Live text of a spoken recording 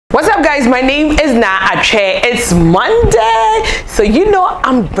guys, my name is Naache. It's Monday, so you know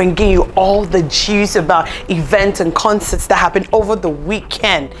I'm bringing you all the juice about events and concerts that happened over the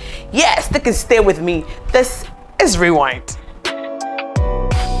weekend. Yes, they can stay with me. This is Rewind.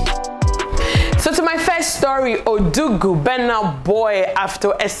 So to my first story, Odugu Burna Boy,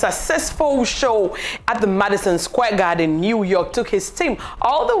 after a successful show at the Madison Square Garden, New York, took his team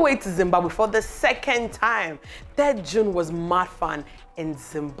all the way to Zimbabwe for the second time. 3rd June was mad fun in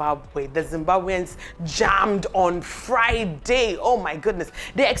Zimbabwe. The Zimbabweans jammed on Friday. Oh my goodness.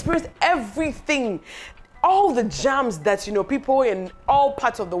 They experienced everything. All the jams that, you know, people in all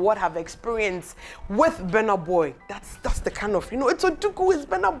parts of the world have experienced with Burna Boy. That's the kind of, you know, it's Odugu is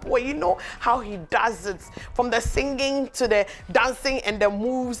Burna Boy, you know how he does it. From the singing to the dancing and the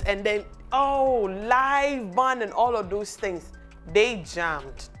moves and then, oh, live band and all of those things. They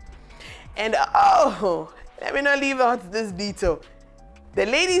jammed. And oh, let me not leave out this detail. The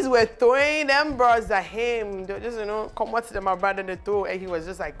ladies were throwing them bras at him. They just, you know, come up to them, my brother, they throw, and he was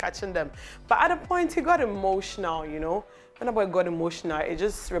just like catching them. But at a point, he got emotional, you know. When the boy got emotional, it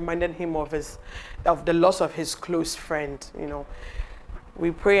just reminded him of the loss of his close friend, you know.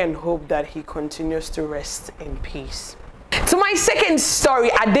 We pray and hope that he continues to rest in peace. To my second story,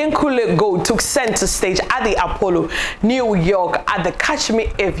 Adenkule Gold took center stage at the Apollo, New York, at the Catch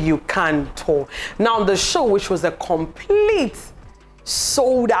Me If You Can tour. Now, the show, which was a complete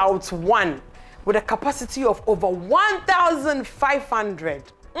sold out one with a capacity of over 1,500.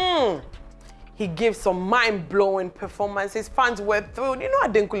 He gave some mind-blowing performances. Fans were thrilled. You know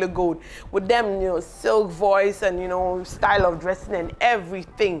Adenkule Gold with them, you know, silk voice and, you know, style of dressing and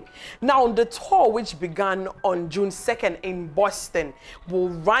everything. Now the tour, which began on June 2nd in Boston, will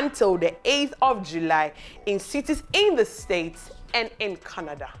run till the 8th of July in cities in the States and in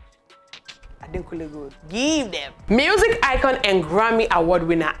Canada. Adenkule Gold, give them. Music icon and Grammy Award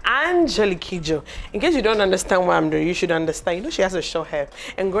winner Angelique Kidjo. In case you don't understand what I'm doing, you should understand. You know she has a short hair.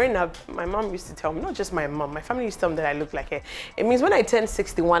 And growing up, my mom used to tell me, not just my mom, my family used to tell me that I look like her. It means when I turn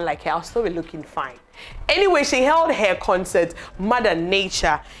 61 like her, I'll still be looking fine. Anyway, she held her concert, Mother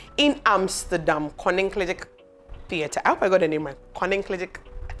Nature, in Amsterdam, Koninklijke Theater. I hope I got the name right. Koninklijke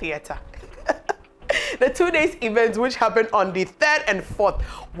Theater. The 2 days event, which happened on the 3rd and 4th,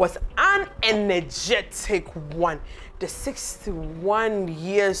 was an energetic one. The 61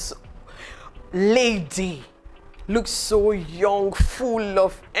 years lady looks so young, full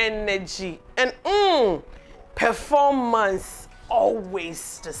of energy, and performance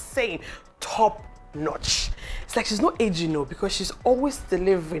always the same, top notch. It's like she's not aging, no, because she's always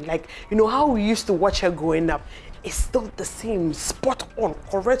delivering. Like, you know how we used to watch her growing up. It's still the same, spot on,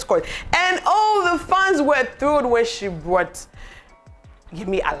 correct. And all the fans were thrilled when she brought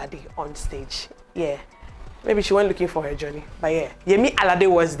Yemi Alade on stage. Yeah, maybe she went looking for her journey, but yeah, Yemi Alade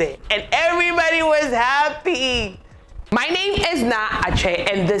was there and everybody was happy. My name is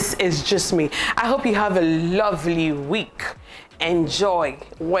Naache and this is Just Me. I hope you have a lovely week. Enjoy,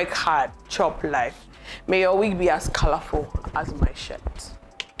 work hard, chop life. May your week be as colorful as my shirt.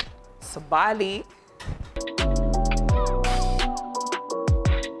 Sabali.